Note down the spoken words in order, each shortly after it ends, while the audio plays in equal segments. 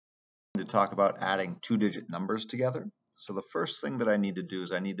To talk about adding two-digit numbers together. So the first thing that I need to do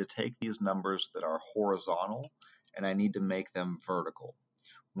is I need to take these numbers that are horizontal and I need to make them vertical.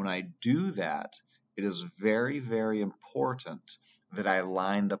 When I do that, it is very, very important that I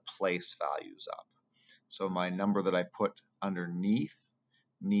line the place values up. So my number that I put underneath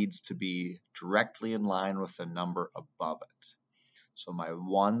needs to be directly in line with the number above it. So my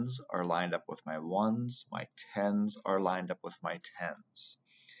ones are lined up with my ones, my tens are lined up with my tens.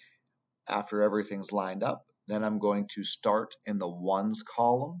 After everything's lined up, then I'm going to start in the ones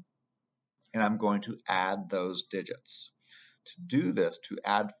column and I'm going to add those digits. To do this, to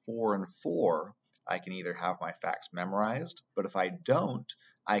add 4 and 4, I can either have my facts memorized, but if I don't,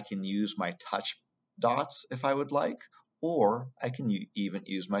 I can use my touch dots if I would like, or I can even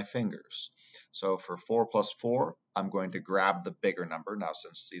use my fingers. So for 4 plus 4, I'm going to grab the bigger number. Now,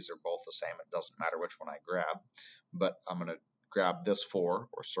 since these are both the same, it doesn't matter which one I grab, but I'm going to grab this 4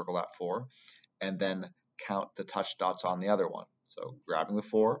 or circle that 4 and then count the touch dots on the other one. So grabbing the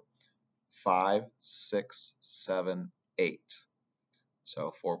 4, 5, 6, 7, 8.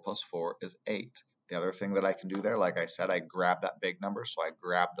 So 4 plus 4 is 8. The other thing that I can do there, like I said, I grab that big number. So I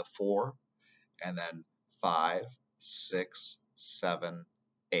grab the 4 and then 5, 6, 7,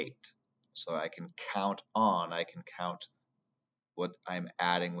 8. So I can count what I'm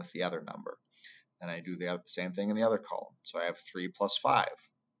adding with the other number. And I do the same thing in the other column. So I have 3 plus 5.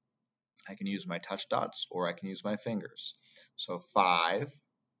 I can use my touch dots or I can use my fingers. So 5,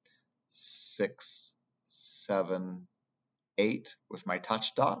 6, 7, 8 with my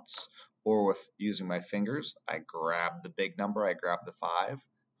touch dots, or with using my fingers, I grab the big number, I grab the 5,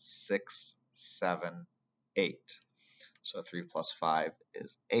 6, 7, 8. So 3 plus 5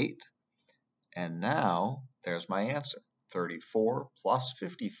 is 8. And now there's my answer. 34 plus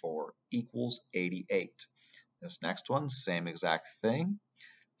 54 equals 88. This next one, same exact thing.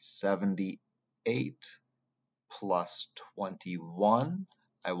 78 plus 21.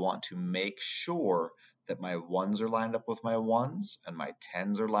 I want to make sure that my ones are lined up with my ones and my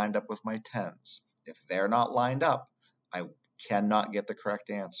tens are lined up with my tens. If they're not lined up, I cannot get the correct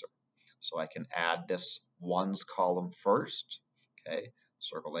answer. So I can add this ones column first, okay,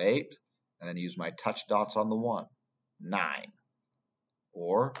 circle 8, and then use my touch dots on the 1, 9.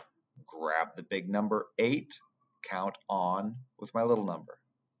 Or grab the big number 8, count on with my little number,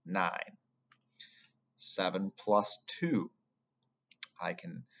 9. 7 plus 2. I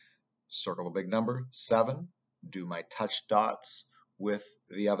can circle the big number, 7, do my touch dots with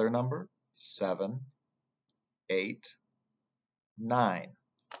the other number, 7, 8, 9.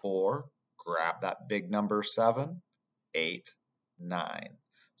 Or grab that big number 7, 8, 9.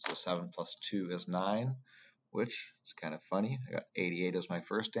 So 7 plus 2 is 9, which is kind of funny. I got 88 as my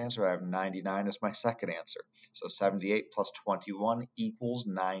first answer. I have 99 as my second answer. So 78 plus 21 equals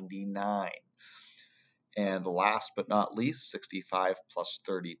 99. And last but not least, 65 plus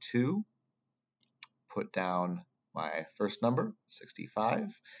 32. Put down my first number,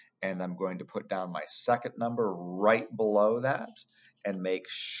 65, and I'm going to put down my second number right below that and make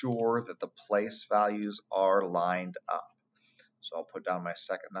sure that the place values are lined up. So I'll put down my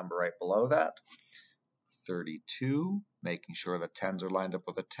second number right below that, 32, making sure the tens are lined up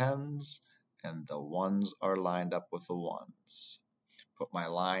with the tens and the ones are lined up with the ones. Put my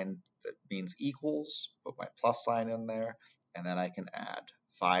line that means equals, put my plus sign in there, and then I can add.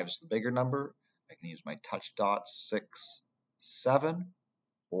 5 is the bigger number. I can use my touch dots, 6, 7,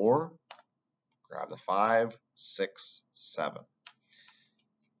 or grab the 5, 6, 7.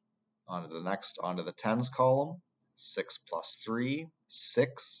 Onto the tens column, 6 plus 3,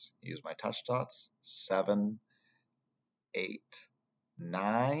 6, use my touch dots, 7, 8,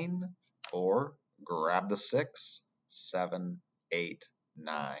 9, or grab the 6, 7, 8,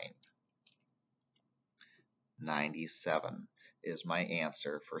 9. 97 is my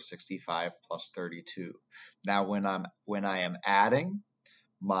answer for 65 plus 32. Now when I am adding,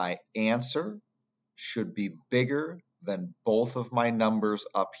 my answer should be bigger than both of my numbers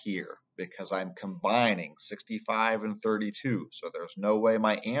up here because I'm combining 65 and 32. So there's no way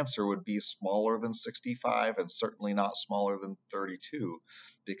my answer would be smaller than 65 and certainly not smaller than 32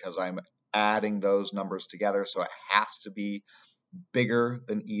 because I'm adding those numbers together, so it has to be bigger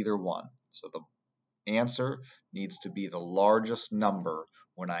than either one. So the answer needs to be the largest number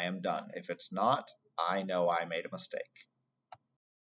when I am done. If it's not, I know I made a mistake.